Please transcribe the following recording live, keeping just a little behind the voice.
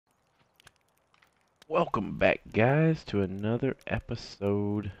Welcome back, guys, to another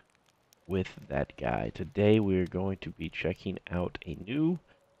episode with that guy. Today we're going to be checking out a new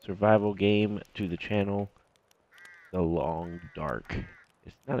survival game to the channel, The Long Dark.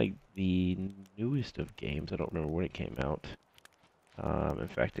 It's not the newest of games. I don't remember when it came out. In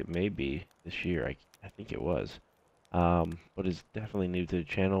fact, it may be this year. I think it was. But it's definitely new to the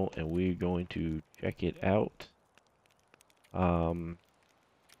channel, and we're going to check it out.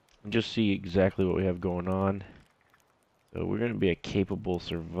 And just see exactly what we have going on. So we're going to be a capable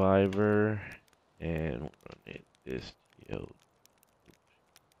survivor, and we'll run this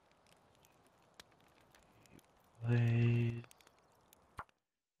ThatGuyPlays,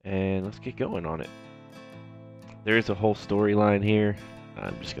 and let's get going on it. There is a whole storyline here.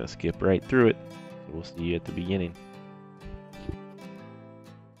 I'm just going to skip right through it. So we'll see you at the beginning.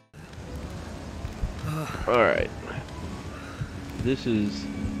 Alright. This is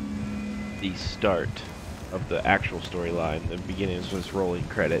the start of the actual storyline. The beginning is just rolling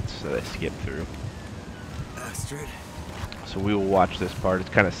credits that I skipped through. Bastard. So we will watch this part. It's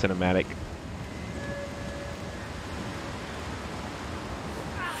kind of cinematic.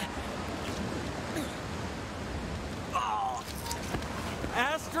 Oh.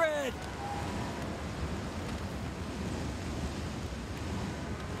 Astrid!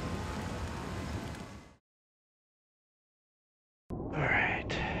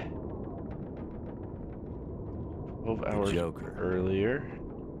 Alright. 12 hours Joker. earlier.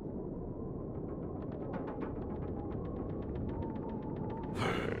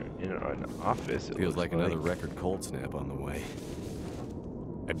 In an office, it Feels like another like. record cold snap on the way.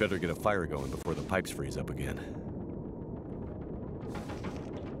 I'd better get a fire going before the pipes freeze up again.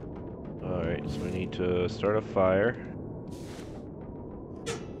 Alright, so we need to start a fire.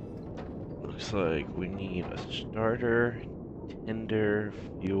 Looks like we need a starter, tinder,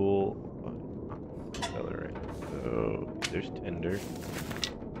 fuel. Accelerate. So there's tinder.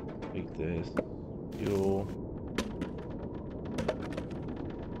 Take this. Fuel.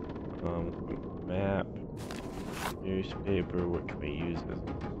 Map. Newspaper. What can we use as a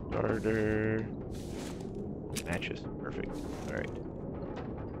starter? Matches. Perfect. Alright.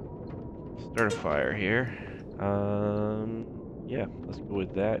 Start a fire here. Yeah, let's go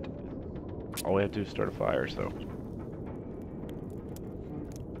with that. All we have to do is start a fire, so.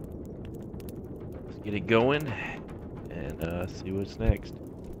 Let's get it going and see what's next.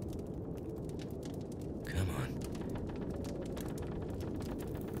 Come on.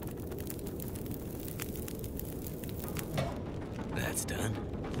 That's done.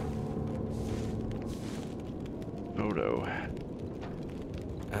 Photo.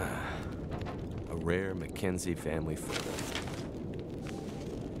 A rare Mackenzie family photo.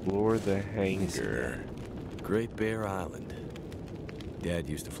 Explore the hangar. Great Bear Island. Dad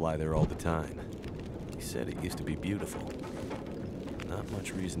used to fly there all the time. He said it used to be beautiful. Not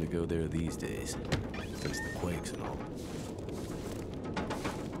much reason to go there these days, since the quakes and all.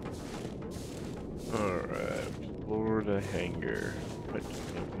 Alright, explore the hangar. What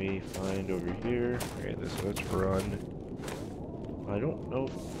can we find over here? Okay, let's run. I don't know.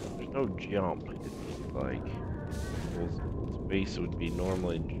 There's no jump, it seems like. Because space would be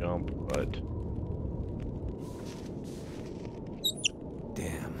normally jump, but.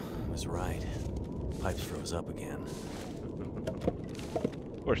 Damn, I was right. Pipes froze up again.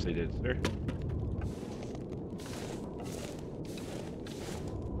 Of course they did, sir.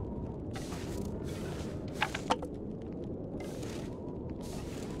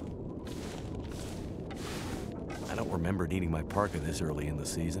 I don't remember needing my parka this early in the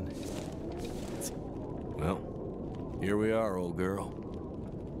season. Well, here we are, old girl.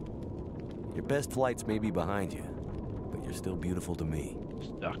 Your best flights may be behind you, but you're still beautiful to me.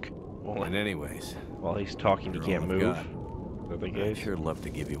 Stuck. And anyways, While he's talking, he you're can't all move. I've Is that the I'd case? sure love to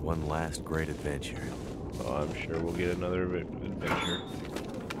give you one last great adventure. Oh, I'm sure we'll get another adventure.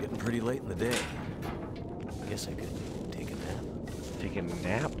 Getting pretty late in the day. Guess I could take a nap. Take a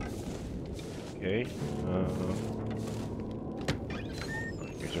nap? Okay.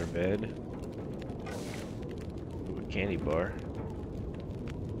 Here's our bed. Ooh, a candy bar.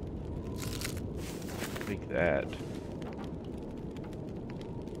 Take that.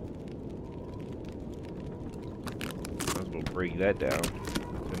 Might as well break that down.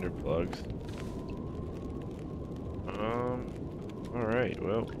 Cinder plugs. Alright,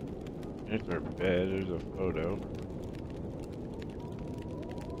 well. There's our bed, there's a photo.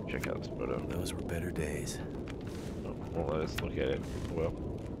 Check out this photo. Those were better days. Oh, well, let's look at it. Well.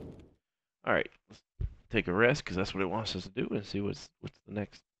 Alright, let's take a rest, because that's what it wants us to do, and see what's the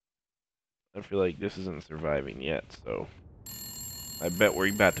next. I feel like this isn't surviving yet, so I bet we're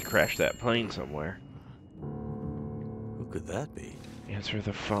about to crash that plane somewhere. could that be? Answer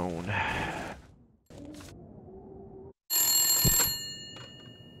the phone.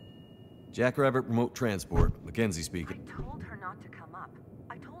 Jackrabbit Remote Transport. Mackenzie speaking. I told her not to come up.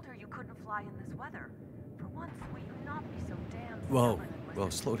 I told her you couldn't fly in this weather. For once, will you not be so damn Whoa, stubborn and whoa,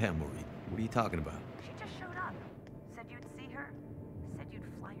 listen? slow down, Maureen. What are you talking about? She just showed up. Said you'd see her. Said you'd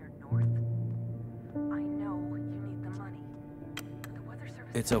fly her north. I know you need the money. The weather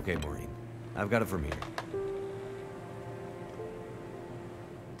service... It's okay, Maureen. I've got it from here.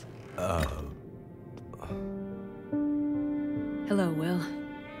 Hello, Will.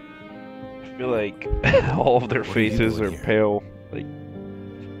 I feel like all of their What are you faces doing are here? pale, like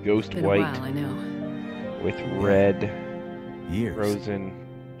ghost Been a white while, I know. with red Years. frozen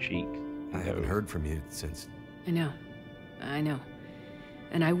cheeks. I haven't heard from you since... I know. I know.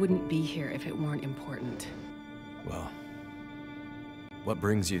 And I wouldn't be here if it weren't important. Well... What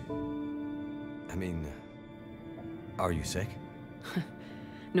brings you... I mean... Are you sick?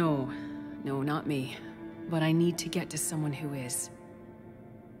 No, not me. But I need to get to someone who is.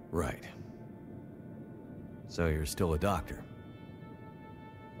 Right. So you're still a doctor?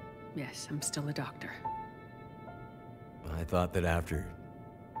 Yes, I'm still a doctor. I thought that after...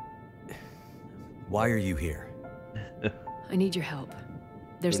 Why are you here? I need your help.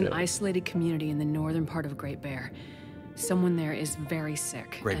 There's an knows? isolated community in the northern part of Great Bear. Someone there is very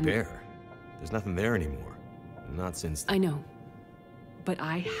sick. Great and Bear? There's nothing there anymore. Not since... I know. But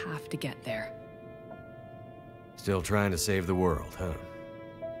I have to get there. Still trying to save the world, huh?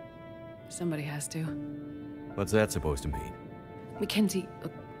 Somebody has to. What's that supposed to mean? Mackenzie,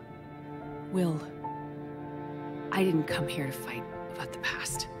 look, Will, I didn't come here to fight about the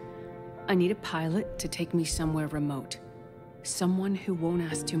past. I need a pilot to take me somewhere remote. Someone who won't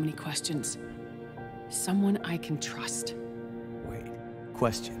ask too many questions. Someone I can trust. Wait.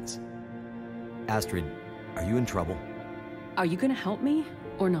 Questions. Astrid, are you in trouble? Are you gonna help me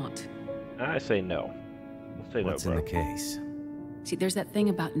or not? I say no. I'll say What's no, in bro. the case? See, there's that thing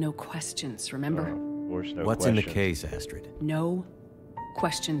about no questions, remember? Of course, no What's in the questions. case, Astrid? No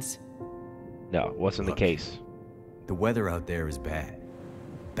questions. No, what's in the Look. case? The weather out there is bad.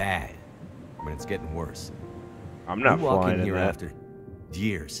 Bad. But it's getting worse. I'm not you walk flying in in here that. after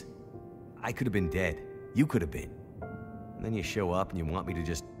years. I could have been dead. You could have been. And then you show up and you want me to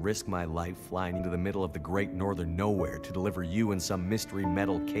just risk my life flying into the middle of the great northern nowhere to deliver you in some mystery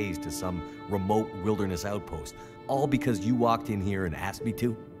metal case to some remote wilderness outpost. All because you walked in here and asked me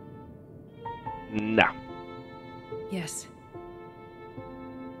to? No. Yes.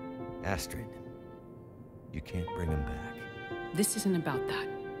 Astrid, you can't bring him back. This isn't about that.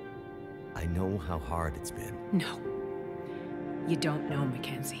 I know how hard it's been. No. You don't know,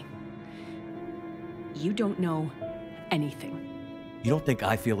 Mackenzie. You don't know anything. You don't think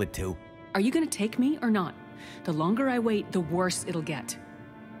I feel it too? Are you gonna take me or not? The longer I wait, the worse it'll get.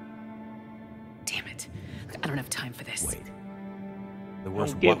 Damn it. I don't have time for this. Wait. The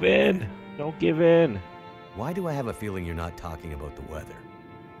worst Don't give what? in. Don't give in. Why do I have a feeling you're not talking about the weather?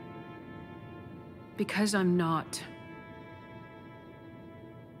 Because I'm not.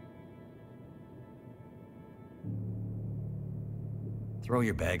 Throw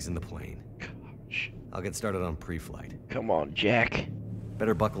your bags in the plane. Gosh. I'll get started on pre-flight. Come on, Jack.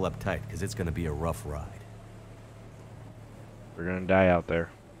 Better buckle up tight, because it's going to be a rough ride. We're gonna die out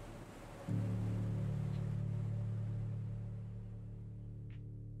there.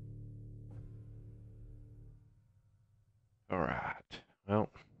 Alright. Well,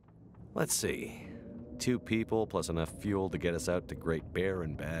 Let's see. 2 people plus enough fuel to get us out to Great Bear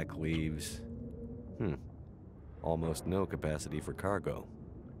and back leaves... almost no capacity for cargo.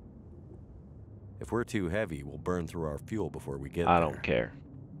 If we're too heavy, we'll burn through our fuel before we get there. I don't care.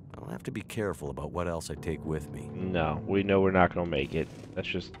 I'll have to be careful about what else I take with me. No, we know we're not gonna make it. That's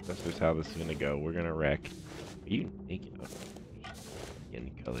just how this is gonna go. We're gonna wreck. Are you naked? Oh, just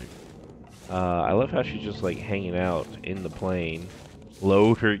any color. I love how she's just like hanging out in the plane.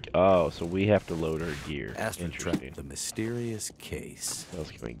 Load her. Oh, so we have to load her gear. Astrid Interesting. trapped the mysterious case. What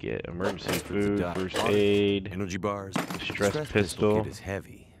else can we get? Emergency Astrid's a food, doc. first Water, aid, Energy bars. stress pistol pistol. kit is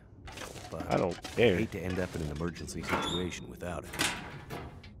heavy. But I don't I care. hate to end up in an emergency situation without it.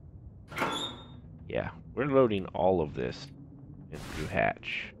 Yeah, we're loading all of this into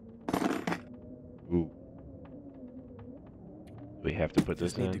hatch. Ooh. We have to put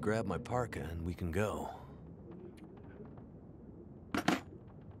this Just need in. to grab my parka and we can go.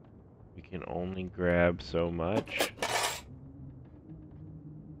 We can only grab so much.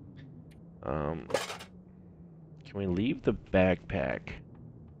 Can we leave the backpack?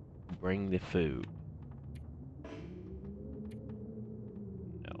 Bring the food.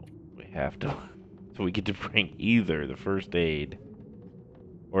 No, we have to. So we get to bring either the first aid,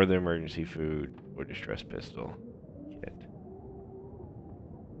 or the emergency food, or distress pistol kit.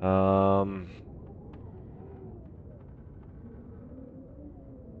 I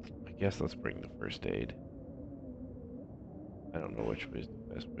guess let's bring the first aid. I don't know which way is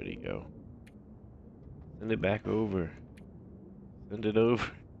the best way to go. Send it back over. Send it over.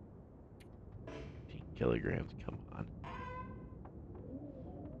 15 kilograms, come on.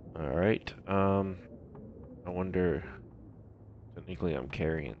 Alright, I wonder, technically I'm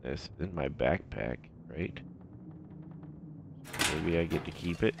carrying this in my backpack, right? Maybe I get to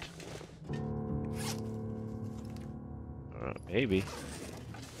keep it? Maybe.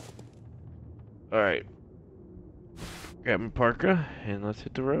 Alright. Grab my parka, and let's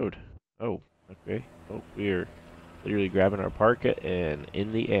hit the road. Oh, okay. Oh, we're literally grabbing our parka and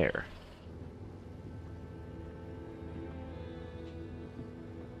in the air.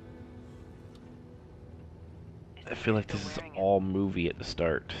 I feel like this is all movie at the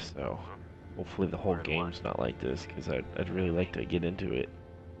start, so hopefully the whole game's not like this, because I'd really like to get into it.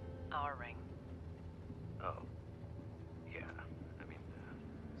 Our ring. Oh. Yeah. I mean,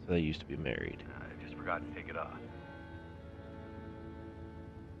 So they used to be married. I just forgot to take it off.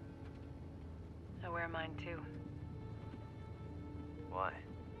 I wear mine too. Why?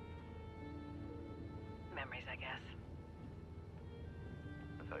 Memories, I guess.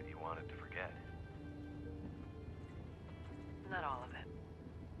 I thought you wanted to forget. Not all of it.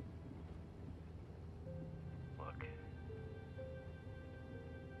 Look.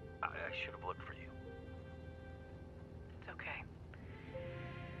 I should have looked for you. It's okay.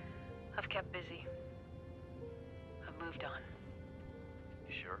 I've kept busy. I've moved on.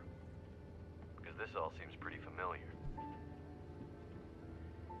 You sure? Because this all seems pretty familiar.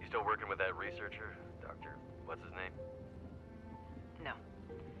 You still working with that researcher? Dr. What's his name? No.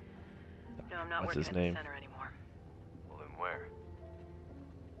 No, I'm not What's working his at name? the center anymore. Well, then where?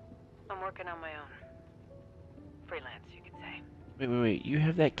 I'm working on my own. Freelance, you could say. Wait. You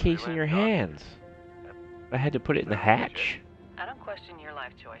have that case in your Freelance hands. I had to put it in the hatch. I don't question your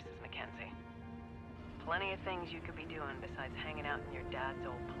life choices, Mackenzie. Plenty of things you could be doing besides hanging out in your dad's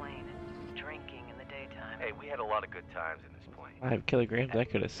old plane and drinking in the daytime. Hey, we had a lot of good times in this plane. 5 kilograms I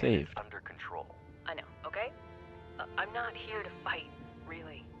could have And saved. it's under control. I know, okay? I'm not here to fight,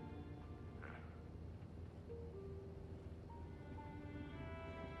 really.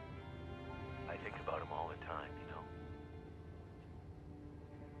 I think about him all the time, you know?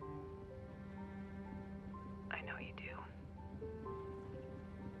 I know you do.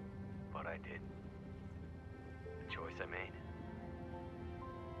 But I did. The choice I made.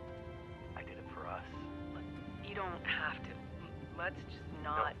 I did it for us. You don't have to. Let's just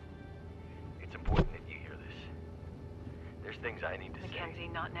not... It's important that you hear this. There's things I need to Mackenzie,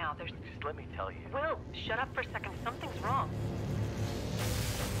 say. not now. There's... Just let me tell you. Will, shut up for a second. Something's wrong.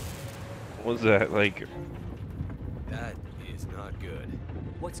 What was that, like? That is not good.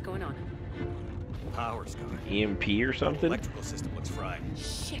 What's going on? Power's gone. EMP or something? Electrical system looks fried.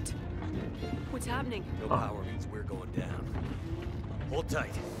 Shit! What's happening? No power means we're going down. Hold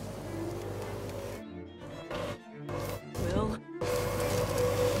tight. Will? I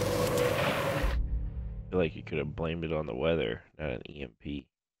feel like you could have blamed it on the weather, not an EMP.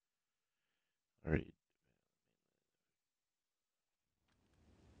 Already.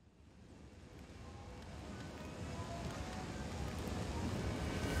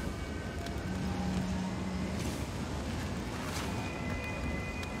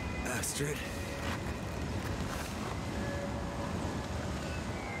 Astrid.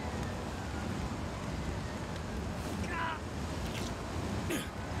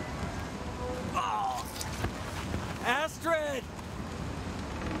 Astrid!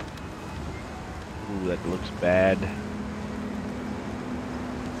 Ooh, that looks bad.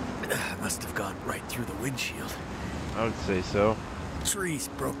 Must have gone right through the windshield. I would say so. Trees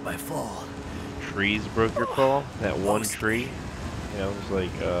broke my fall. Trees broke your fall? That one tree? Yeah, I was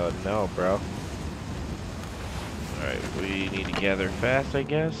like, no, bro. Alright, we need to gather fast, I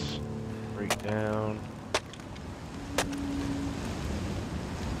guess. Break down.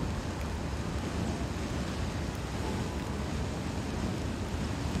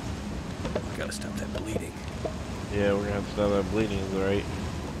 Gotta stop that bleeding. Yeah, we're gonna have to stop that bleeding, is right.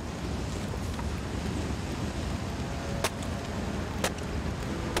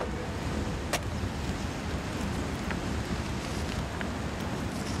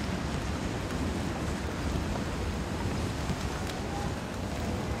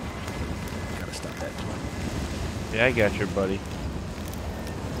 Gotta stop that blood. Yeah, I got your buddy.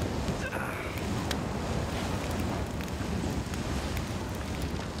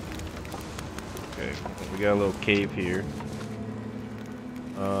 Okay, we got a little cave here.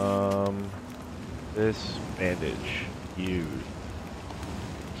 This bandage. Use.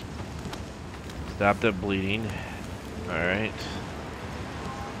 Stop the bleeding. Alright.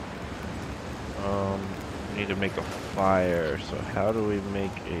 We need to make a fire. So how do we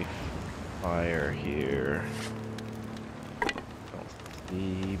make a fire here? Don't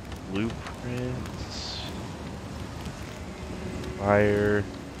see blueprints. Fire.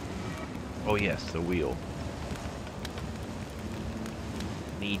 Oh yes, the wheel.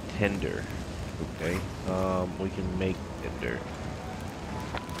 Need tinder. Okay. We can make tinder.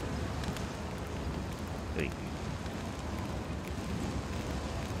 Wait.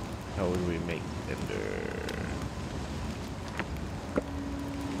 How would we make tinder?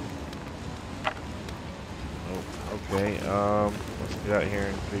 Oh, okay. Let's get out here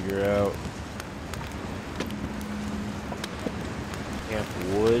and figure out. Camp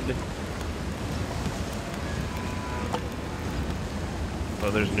wood. Oh,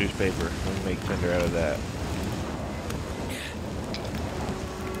 there's newspaper. We can make tinder out of that.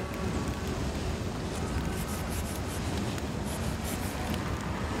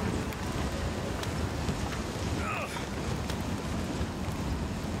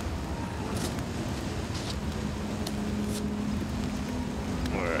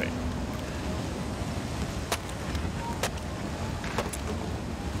 Alright.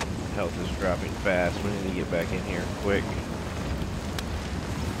 Health is dropping fast. We need to get back in here quick.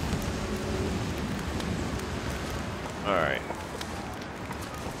 Alright.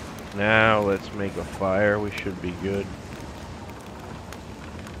 Now let's make a fire. We should be good.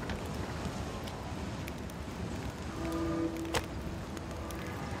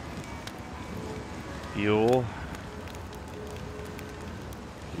 Fuel.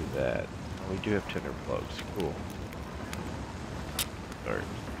 Do that. We do have tinder plugs. Cool. Start.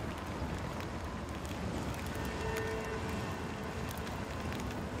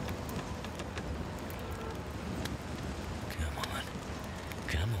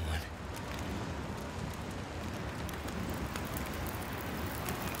 Come on.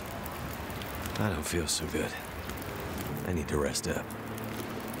 I don't feel so good. I need to rest up.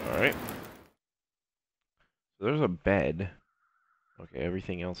 Alright. So there's a bed. Okay,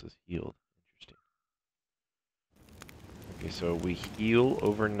 everything else is healed. Interesting. Okay, so we heal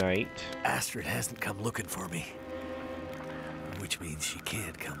overnight. Astrid hasn't come looking for me. Which means she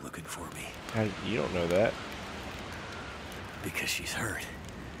can't come looking for me. How, you don't know that. Because she's hurt.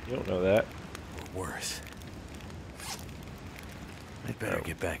 You don't know that. Or worse. I'd better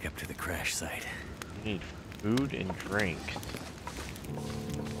get back up to the crash site. You need food and drinks.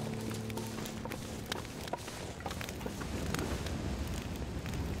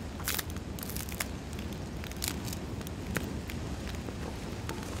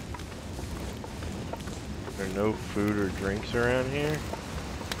 There are no food or drinks around here?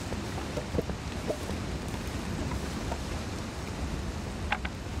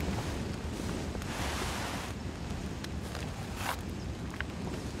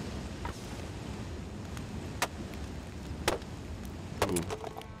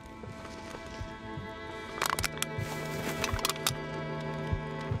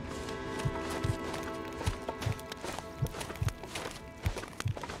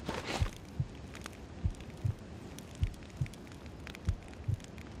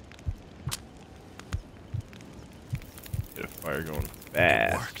 Get a fire going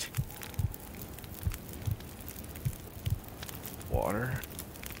fast. It worked. Water.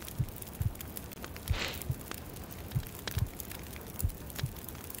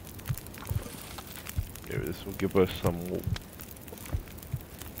 Okay, this will give us some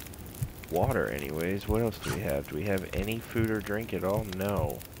water anyways. What else do we have? Do we have any food or drink at all?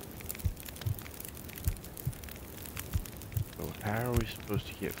 No. So how are we supposed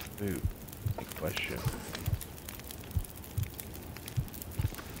to get food? Big question.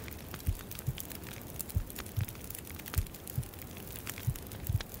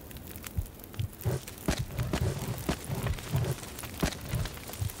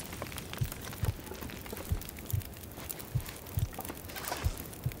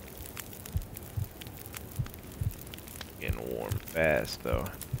 Getting warm fast though.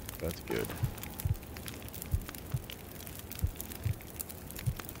 That's good.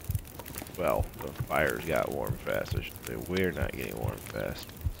 Well, the fires got warm fast. I should say we're not getting warm fast.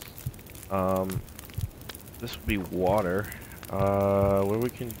 This will be water.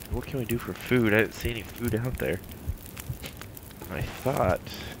 What can we do for food? I didn't see any food out there. I thought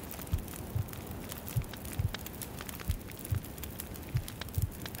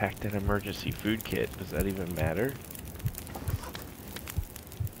packed an emergency food kit. Does that even matter?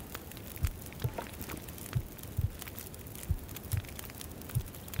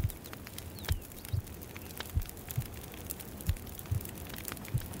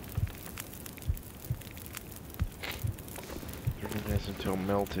 minutes until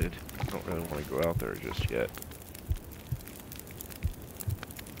melted. I don't really want to go out there just yet.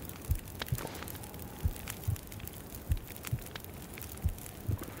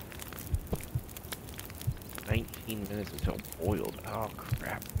 Minutes until boiled. Oh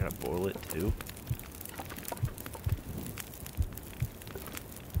crap, I gotta boil it too.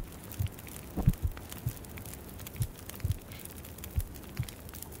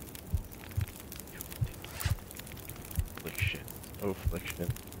 Affliction. Oh, affliction.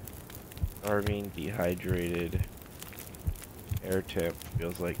 Starving, dehydrated. Air temp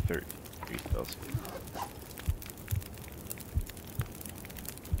feels like 13 degrees Celsius.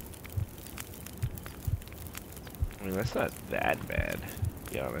 I mean, that's not that bad,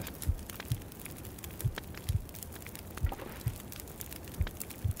 to be honest.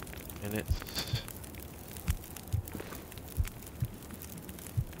 And it's...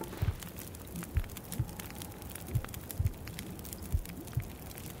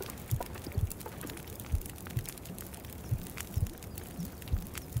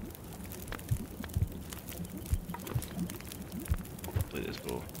 hopefully this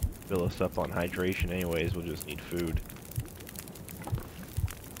will fill us up on hydration anyways, we'll just need food.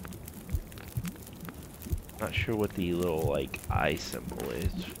 Not sure what the little, like, eye symbol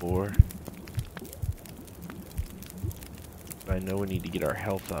is for. But I know we need to get our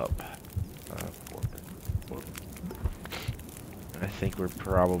health up. I think we're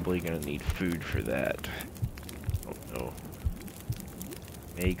probably gonna need food for that. Don't know.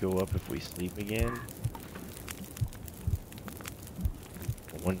 May go up if we sleep again.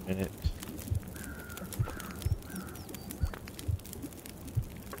 1 minute.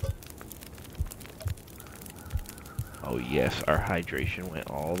 Oh yes, our hydration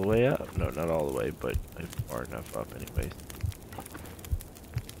went all the way up. No, not all the way, but far enough up anyways.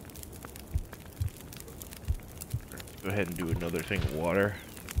 Go ahead and do another thing of water.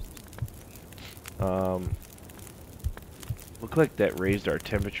 Looked like that raised our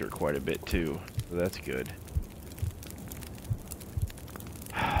temperature quite a bit too, so that's good.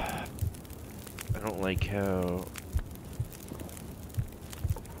 I don't like how...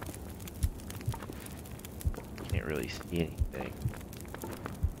 Can't really see anything.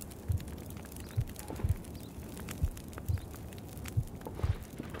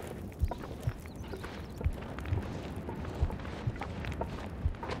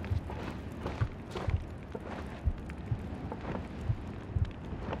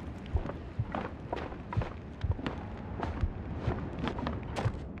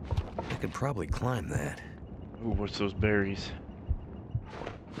 I could probably climb that. Ooh, what's those berries?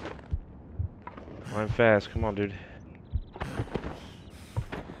 Climb fast, come on, dude.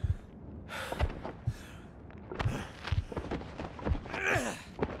 I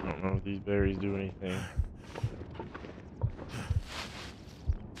don't know if these berries do anything.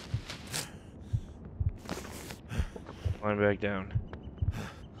 Climb back down.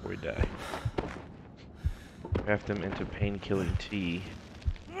 Before we die. Craft them into pain-killing tea.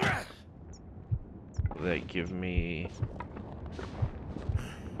 Will that give me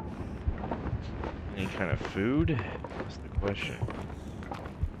any kind of food? That's the question.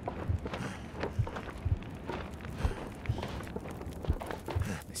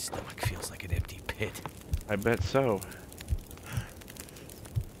 My stomach feels like an empty pit. I bet so.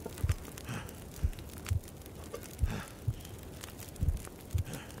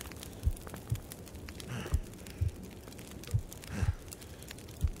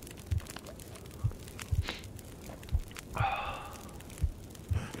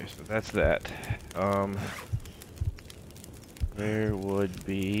 That's that. Where would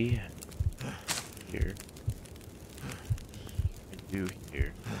be here? I do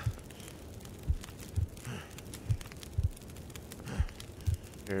here.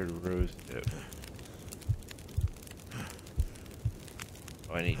 Prepared rose tip.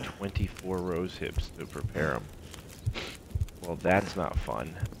 Oh, I need 24 rose hips to prepare them. Well, that's not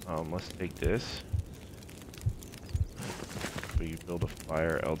fun. Let's take this. We build a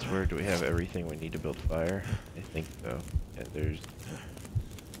fire elsewhere. Do we have everything we need to build fire? I think so. Yeah, we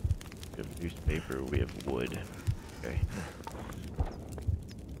have newspaper, we have wood. Okay.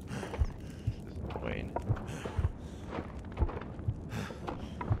 This is Wayne.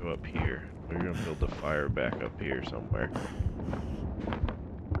 Go up here. We're gonna build the fire back up here somewhere.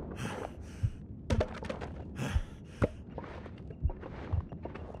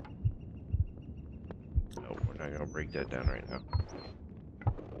 No, we're not gonna break that down right now.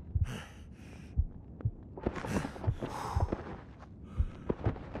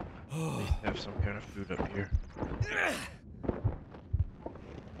 At least have some kind of food up here.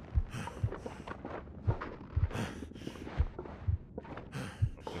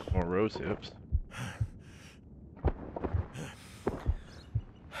 More rose hips.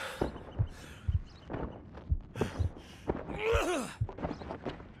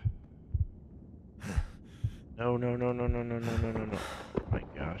 No, no, no, no, no, no, no, no, no, no. Oh my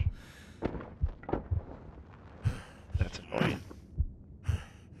gosh. That's annoying.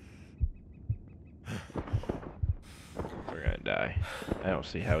 We're gonna die. I don't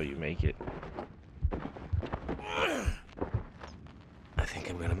see how you make it. I think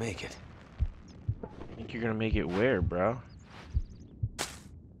I'm gonna make it. I think you're gonna make it where, bro?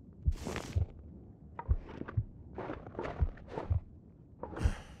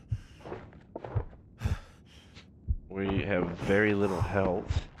 We have very little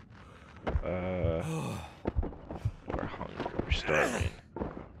health. We're hungry. We're starving.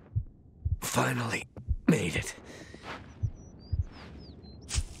 Finally made it.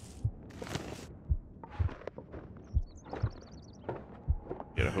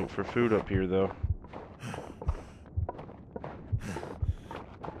 Gotta hope for food up here, though.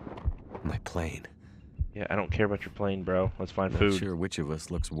 My plane. Yeah, I don't care about your plane, bro. Let's find Not food. sure which of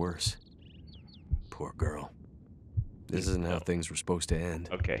us looks worse. Poor girl. This isn't how things were supposed to end.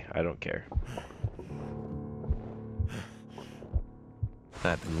 Okay, I don't care.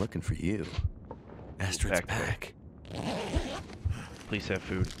 I've been looking for you. Astrid's Back. back. Please have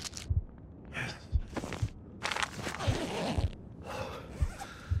food. Yes.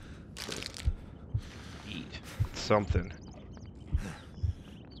 Eat something.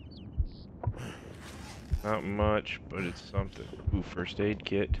 Not much, but it's something. Ooh, first aid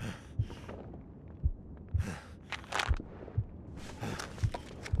kit.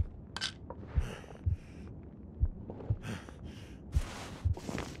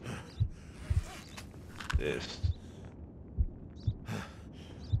 This.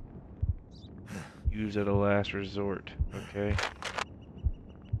 Use at a last resort. Okay.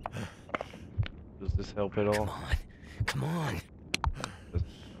 Does this help at all? Come on. Come on.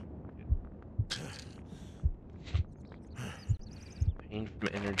 Pain from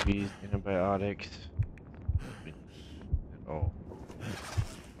energies, antibiotics. At all.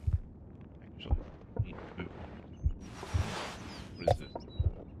 Actually, need food. What is this?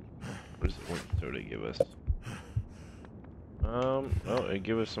 What does the orange soda give us? Oh, it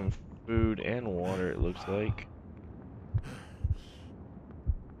gives us some food and water, it looks like.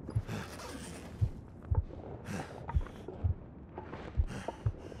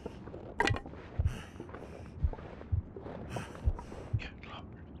 Good Lord.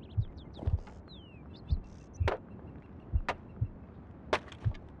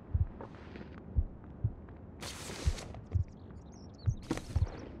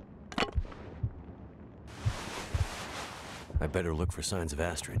 I better look for signs of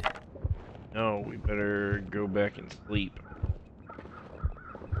Astrid. No, we better go back and sleep.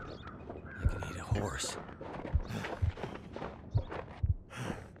 I can eat a horse.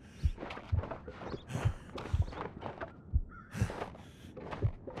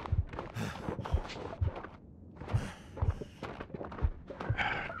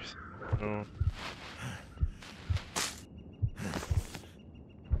 No.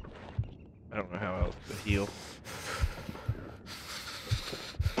 I don't know how else to heal.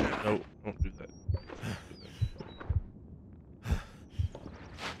 No, don't do that.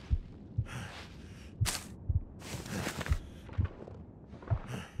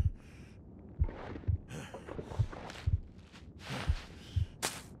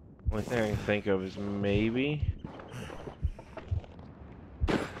 Only thing I can think of is maybe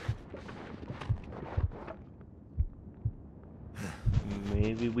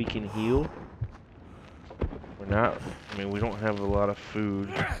we can heal. We're not, I mean, we don't have a lot of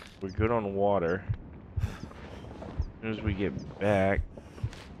food. We're good on water. As soon as we get back,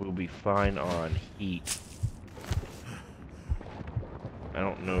 we'll be fine on heat. I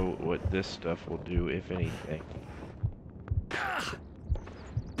don't know what this stuff will do, if anything.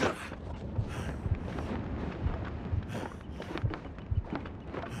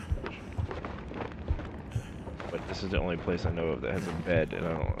 But this is the only place I know of that has a bed, and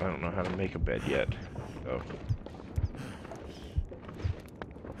I don't know how to make a bed yet. So.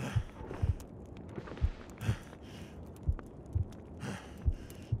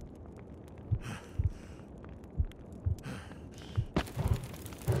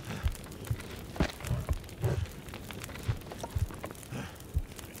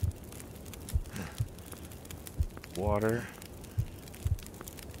 Water.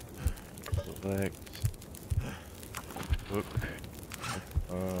 Select. Cook.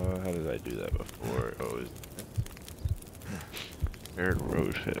 How did I do that before? Oh, is paired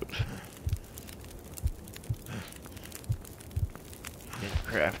rose hips.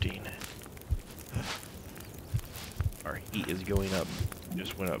 crafting. Our heat is going up,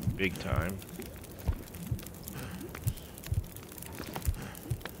 just went up big time.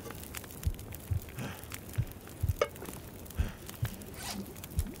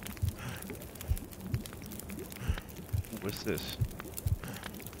 What's this?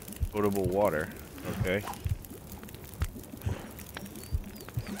 Potable water. Okay.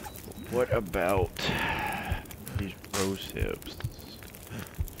 What about these rose hips?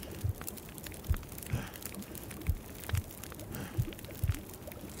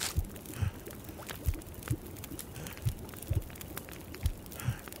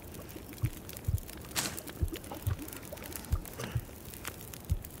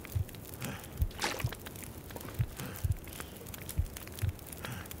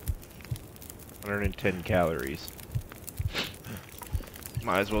 $110 calories.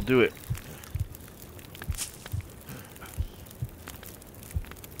 Might as well do it.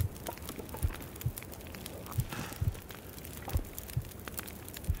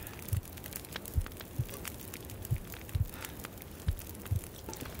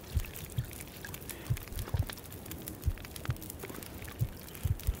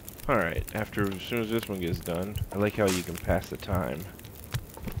 Alright, as soon as this one gets done, I like how you can pass the time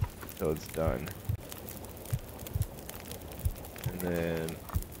until it's done. And then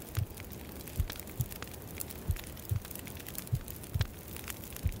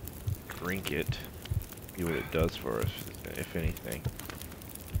drink it, see what it does for us, if anything.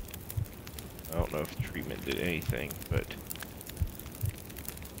 I don't know if treatment did anything, but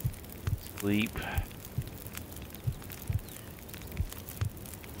sleep.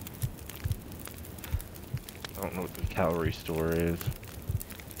 I don't know what the calorie store is.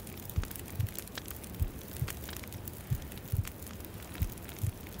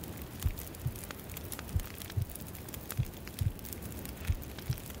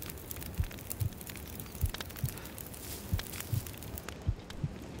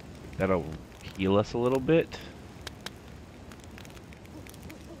 That'll heal us a little bit.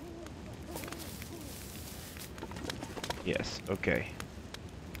 Yes, okay.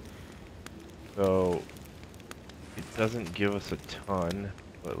 So, it doesn't give us a ton,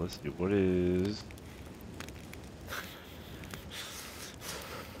 but let's do, what is...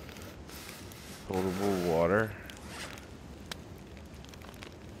 potable water.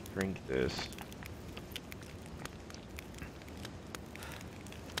 Drink this.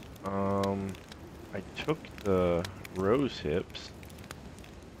 I took the rose hips.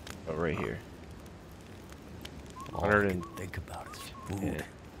 Oh, right here. All I can think about is food. Yeah.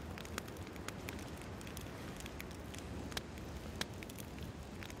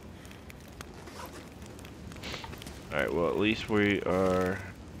 Alright, well, at least we are...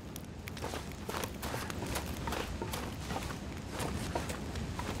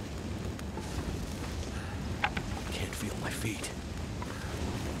 Can't feel my feet.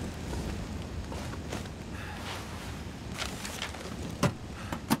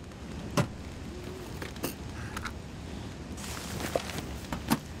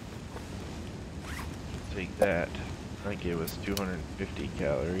 Take that. That gave us 250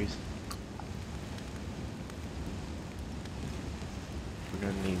 calories. We're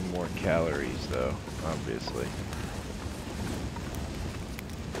gonna need more calories though, obviously.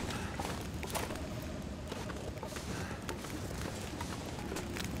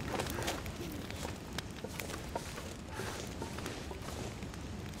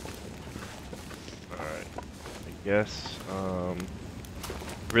 Alright. I guess,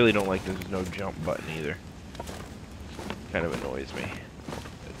 really don't like there's no jump button either. Kind of annoys me.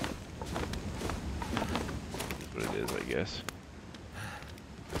 That's what it is, I guess.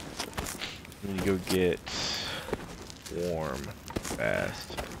 We need to go get warm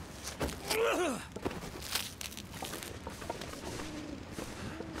fast.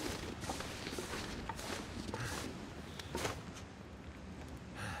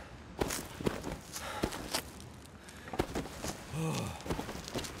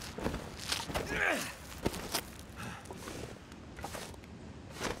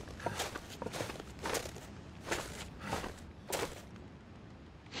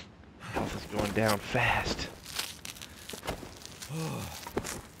 Health is going down fast.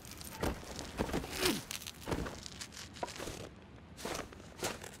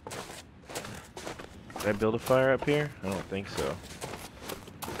 Did I build a fire up here? I don't think so.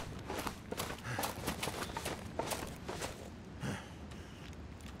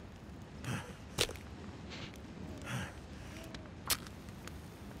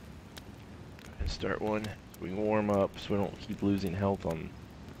 And start one so we can warm up so we don't keep losing health on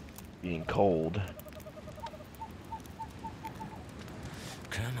being cold.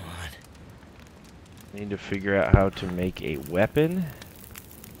 Come on. Need to figure out how to make a weapon.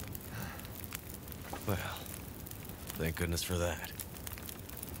 Well, thank goodness for that.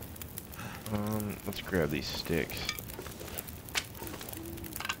 Let's grab these sticks.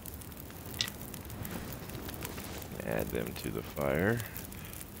 Add them to the fire.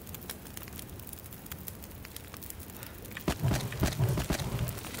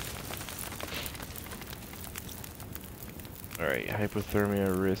 Alright,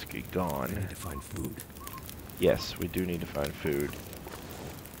 hypothermia risk gone. I need to find food. Yes, we do need to find food.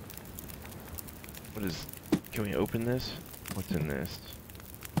 What is... Can we open this? What's in this?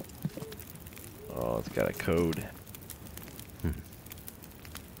 Oh, it's got a code.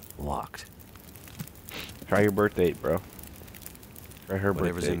 Locked. Try your birth date, bro. Try her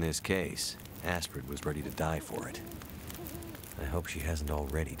Whatever's birthday. in this case, Astrid was ready to die for it. I hope she hasn't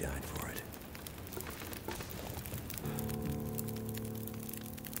already died for it.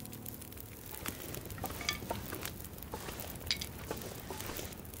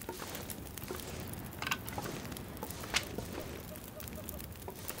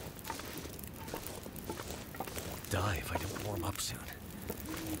 Die if I don't warm up soon.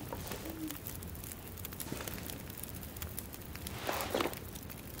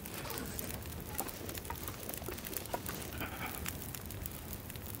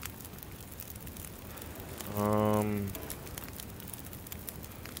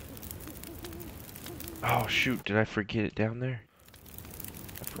 Oh shoot, did I forget it down there?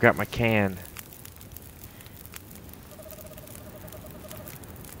 I forgot my can.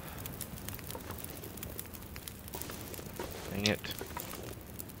 Dang it.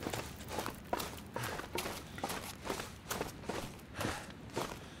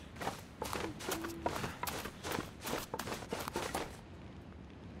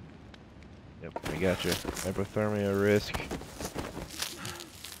 Yep, I gotcha. Hypothermia risk.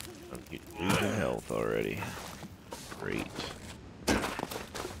 I'm losing health already. Great.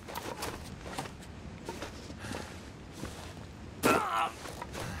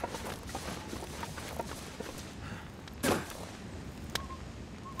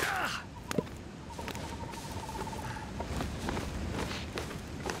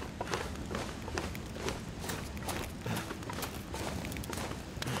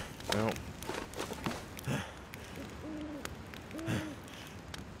 Well.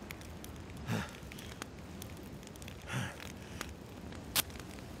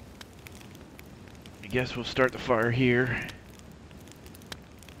 I guess we'll start the fire here.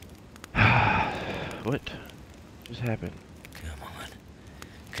 What just happened? Come on.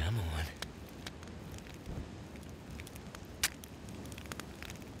 Come on.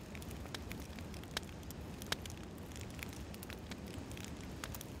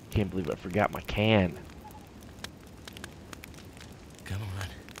 Can't believe I forgot my can. Come on.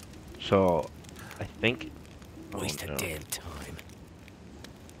 So, I think... Waste oh, no. of damn time.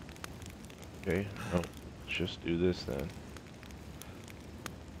 Okay, well, let's just do this then.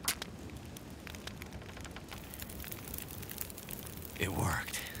 It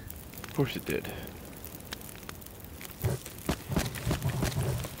worked. Of course it did.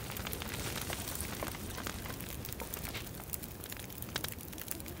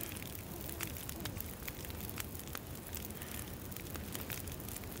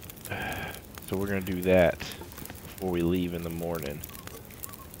 So we're gonna do that before we leave in the morning.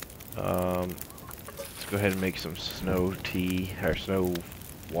 Let's go ahead and make some snow tea, or snow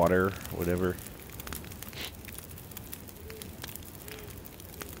water, whatever.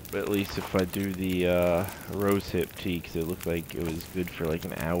 But at least if I do the rosehip tea, because it looked like it was good for like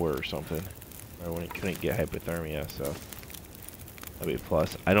an hour or something. Or when it couldn't get hypothermia, so that'd be a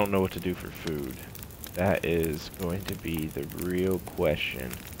plus. I don't know what to do for food. That is going to be the real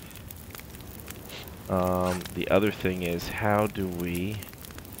question. The other thing is, how do we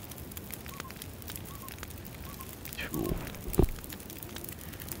tool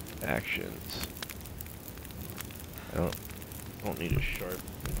actions? I don't need a sharp.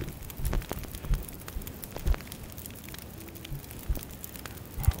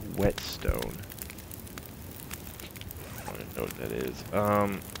 Whetstone. I don't even know what that is.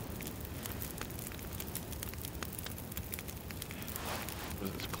 What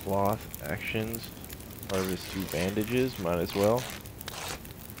is this? Cloth actions. Harvest 2 bandages. Might as well.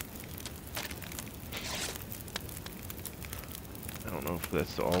 I don't know if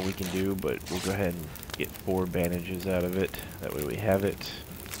that's all we can do, but we'll go ahead and get 4 bandages out of it. That way we have it.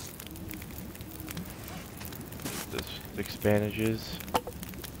 There's 6 bandages.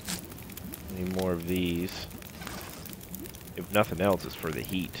 Need more of these. If nothing else, it's for the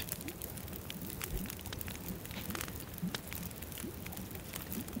heat.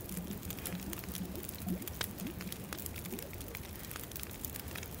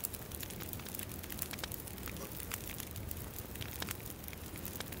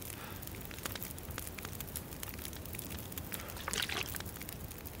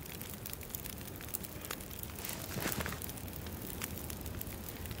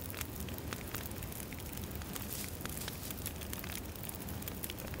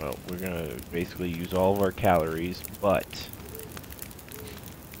 gonna basically use all of our calories, but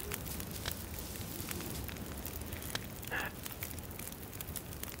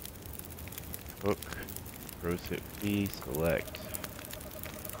cook, roasted fee, select.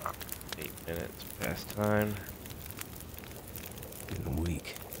 8 minutes past time. Getting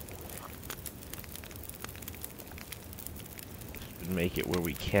weak. Should make it where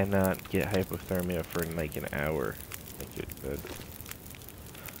we cannot get hypothermia for like an hour. I think it said.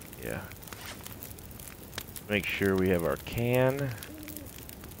 Yeah. Make sure we have our can.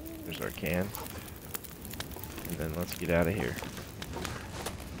 There's our can. And then let's get out of here.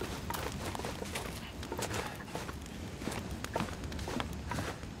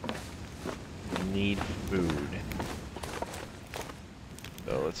 We need food.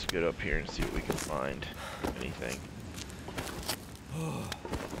 So let's get up here and see what we can find. If anything.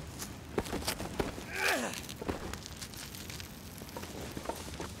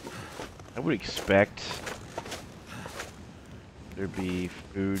 I would expect there be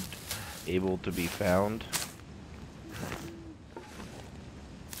food able to be found.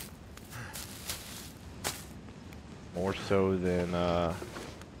 More so than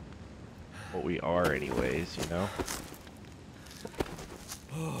what we are anyways, you know?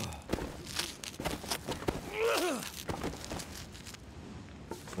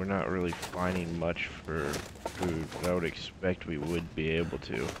 We're not really finding much for food, but I would expect we would be able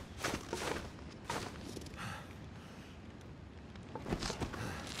to.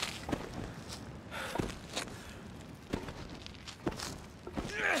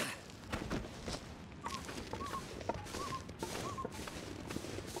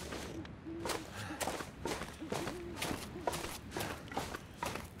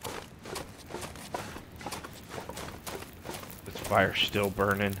 Fire's still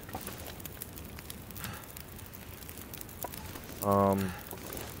burning.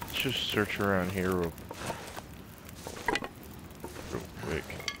 Let's just search around here real quick.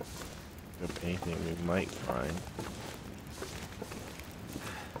 If anything we might find.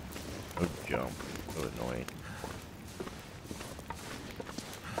 No jump. So annoying.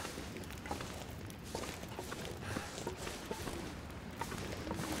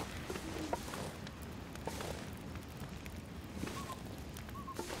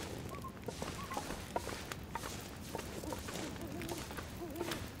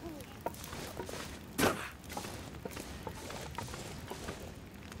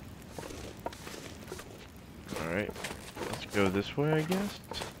 Alright, let's go this way, I guess.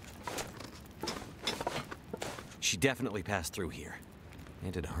 She definitely passed through here.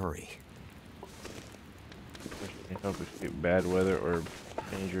 And in a hurry. Can't help escape bad weather or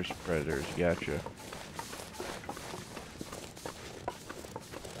dangerous predators. Gotcha.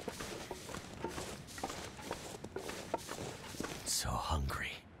 So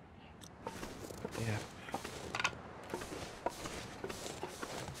hungry. Yeah.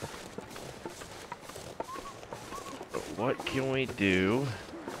 But what can we do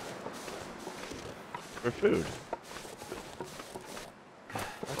for food?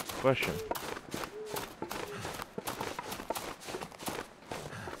 That's the question.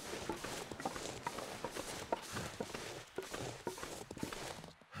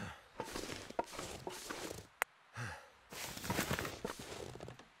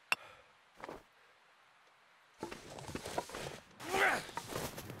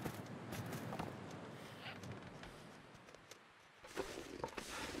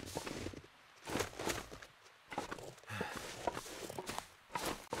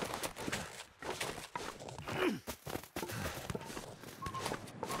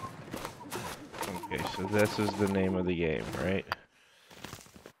 Okay, so this is the name of the game, right?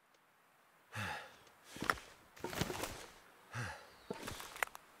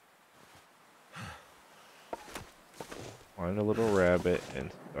 Find a little rabbit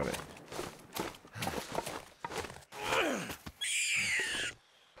and stun it.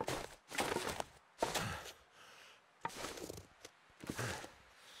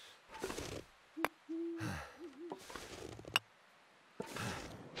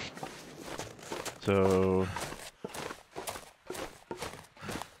 So,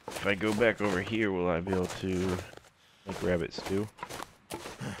 if I go back over here, will I be able to make rabbit stew?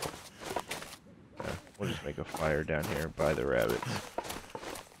 Yeah, we'll just make a fire down here by the rabbits.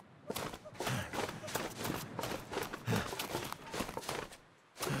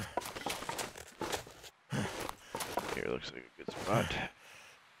 Here looks like a good spot.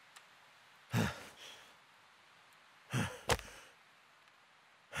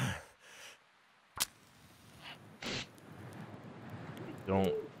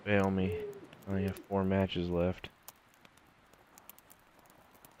 Don't fail me. I only have 4 matches left.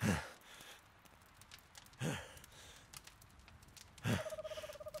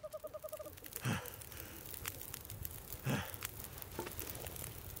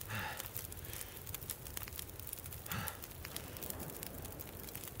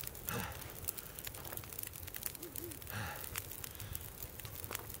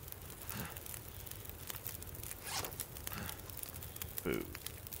 food.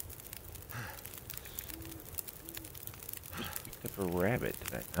 Just picked up a rabbit,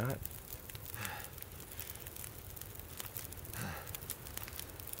 did I not?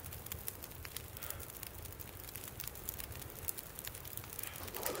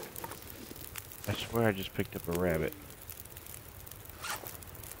 I swear I just picked up a rabbit.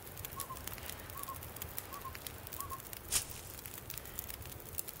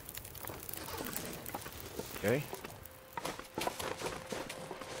 Okay.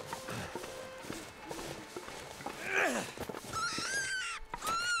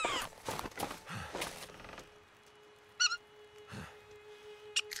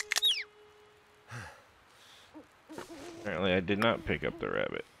 Apparently I did not pick up the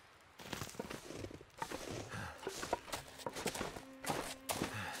rabbit.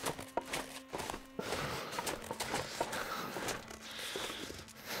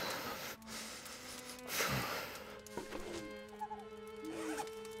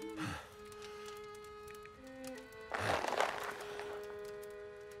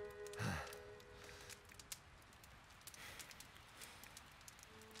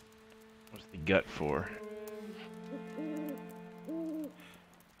 What's the gut for?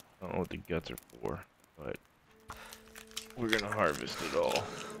 I don't know what the guts are for, but we're gonna harvest it all.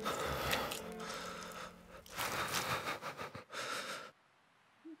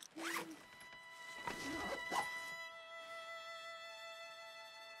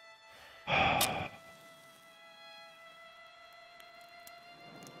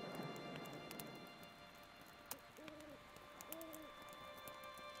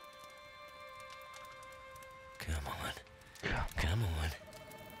 Come on. Come on.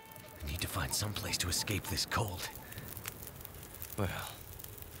 I need to find some place to escape this cold. Well,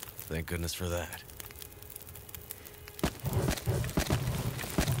 thank goodness for that.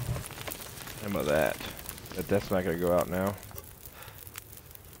 How about that? But that's not gonna go out now.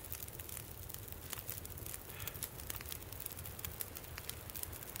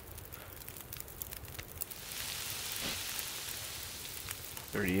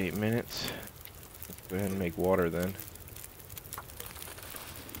 "38 minutes. Let's go ahead and make water then.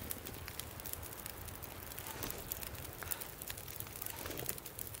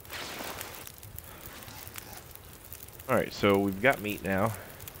 Alright, so we've got meat now.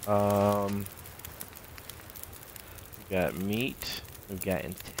 We've got meat. We've got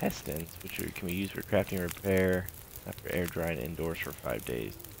intestines, which can be used for crafting and repair after air drying indoors for 5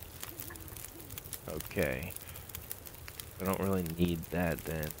 days. Okay. I don't really need that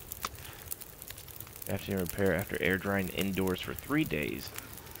then. Crafting and repair after air drying indoors for 3 days.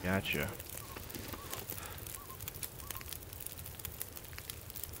 Gotcha.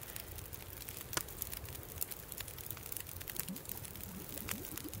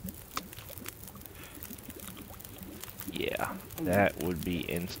 Yeah, that would be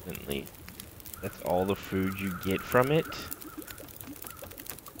instantly. That's all the food you get from it?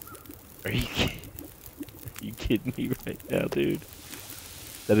 Are you kidding? Are you kidding me right now, dude?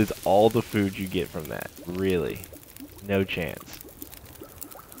 That is all the food you get from that. Really? No chance.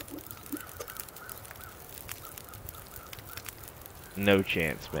 No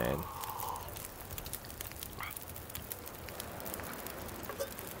chance, man.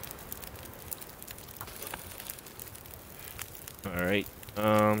 Alright,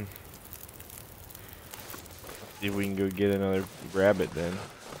 let's see if we can go get another rabbit then.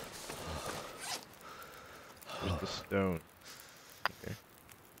 Where's the stone? Okay.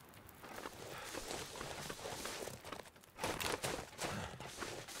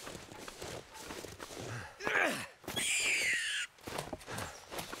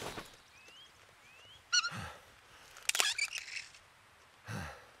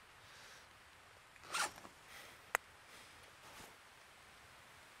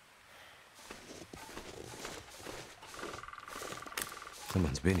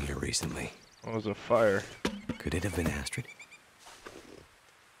 Someone's been here recently. What was a fire? Could it have been Astrid?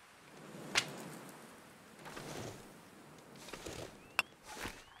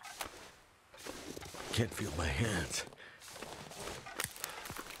 Can't feel my hands.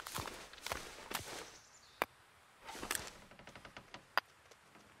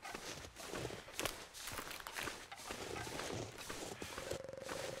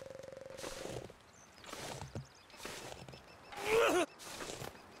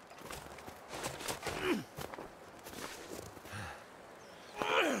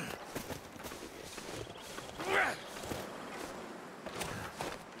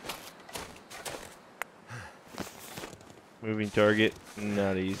 Moving target,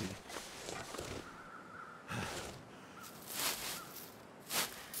 not easy.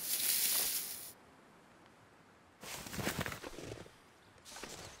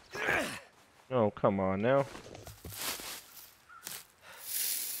 Oh, come on now.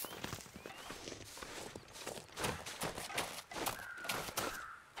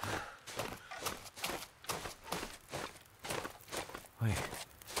 Wait.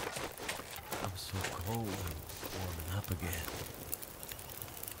 I'm so cold and warming up again.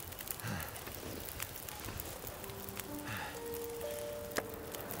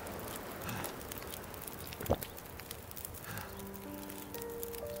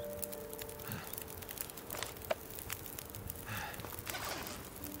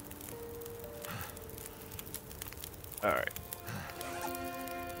 Alright.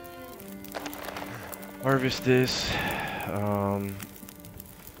 Harvest this.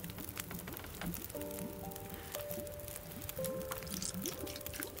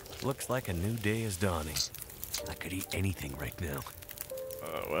 Looks like a new day is dawning. I could eat anything right now.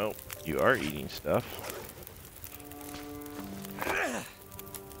 Well, you are eating stuff.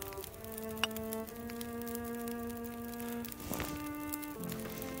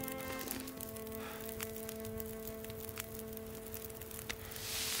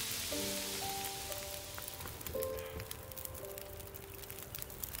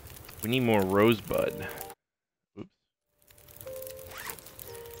 We need more rosebud. Oops.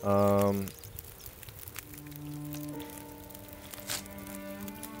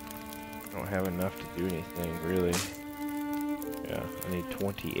 Don't have enough to do anything, really. Yeah, I need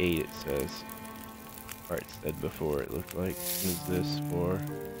 28, it says. Or it said before, it looked like. What is this for?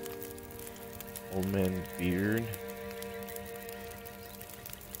 Old man's beard.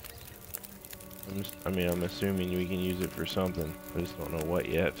 I'm assuming we can use it for something. I just don't know what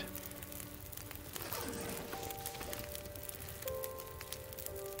yet.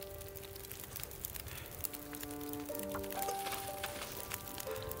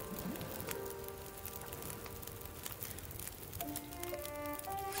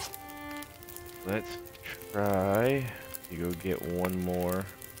 Let's try to go get one more.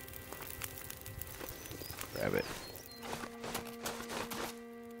 Grab it.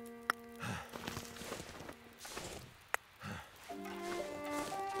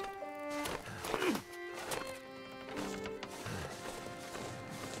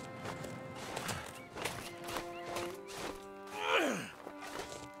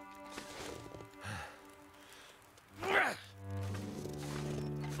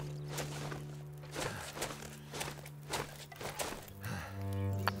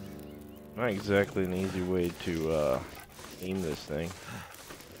 Not exactly an easy way to aim this thing.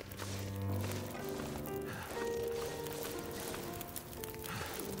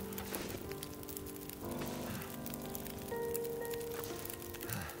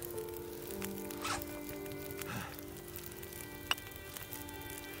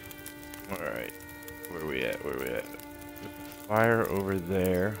 Alright, where are we at? Where are we at? Fire over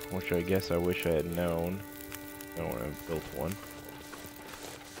there, which I guess I wish I had known. I don't want to have built one.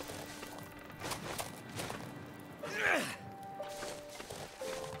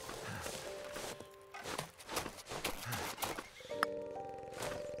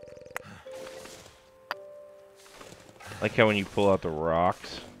 Like how when you pull out the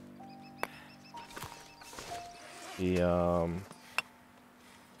rocks, there's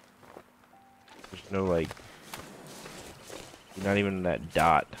no like, you're not even that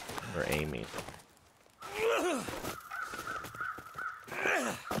dot for aiming.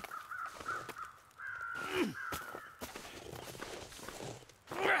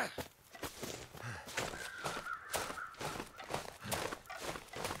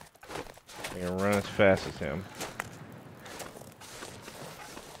 I can run as fast as him.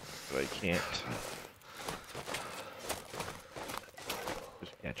 But I can't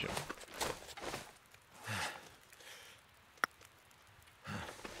just catch him.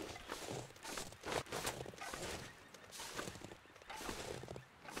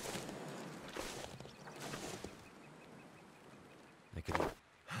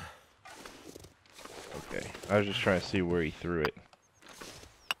 Okay, I was just trying to see where he threw it.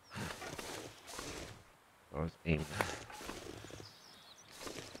 I was aiming.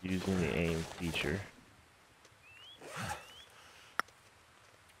 Using the aim feature.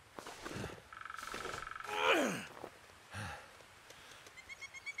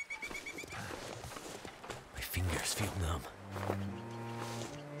 My fingers feel numb.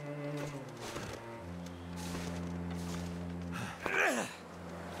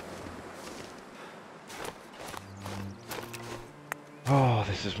 Oh,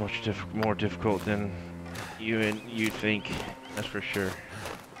 this is much more difficult than you think. That's for sure.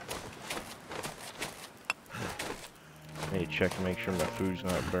 I need to check and make sure my food's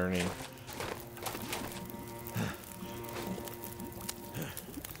not burning.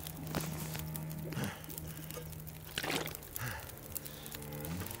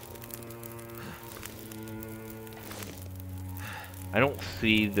 I don't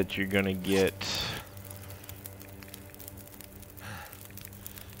see that you're gonna get...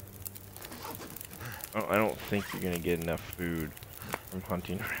 I don't think you're gonna get enough food from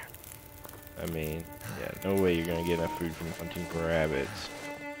hunting. I mean, yeah, no way you're gonna get enough food from hunting for rabbits.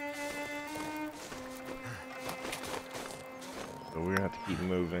 So we're gonna have to keep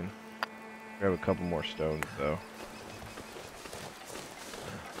moving. Grab a couple more stones though.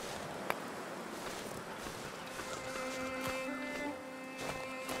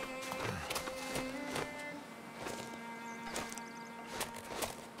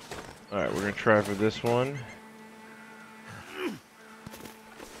 Alright, we're gonna try for this one.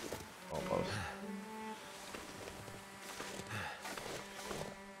 Almost.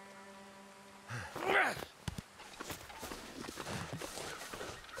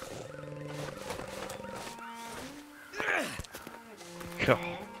 God.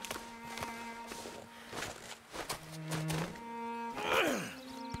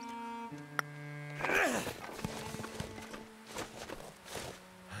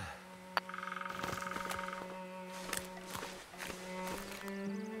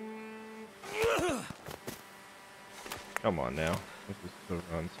 Come on now. This is so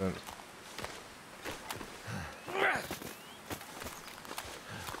nonsense.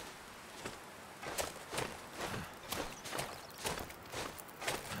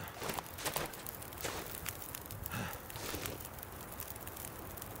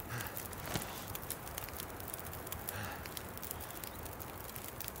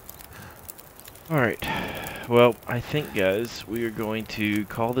 Alright, well, I think, guys, we are going to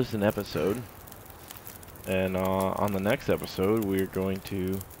call this an episode. And on the next episode, we're going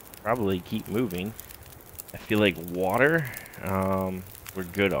to probably keep moving. I feel like water, we're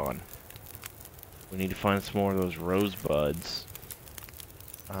good on. We need to find some more of those rosebuds.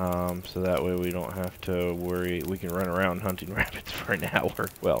 So that way we don't have to worry. We can run around hunting rabbits for an hour.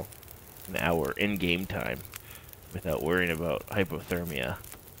 Well, an hour in game time without worrying about hypothermia.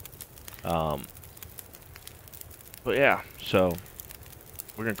 But yeah, so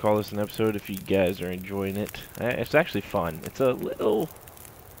we're gonna call this an episode if you guys are enjoying it. It's actually fun. It's a little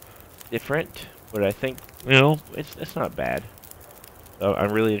different, but I think, you know, it's not bad. So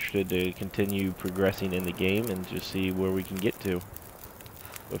I'm really interested to continue progressing in the game and just see where we can get to.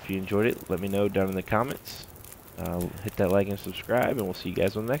 So if you enjoyed it, let me know down in the comments. Hit that like and subscribe, and we'll see you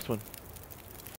guys on the next one.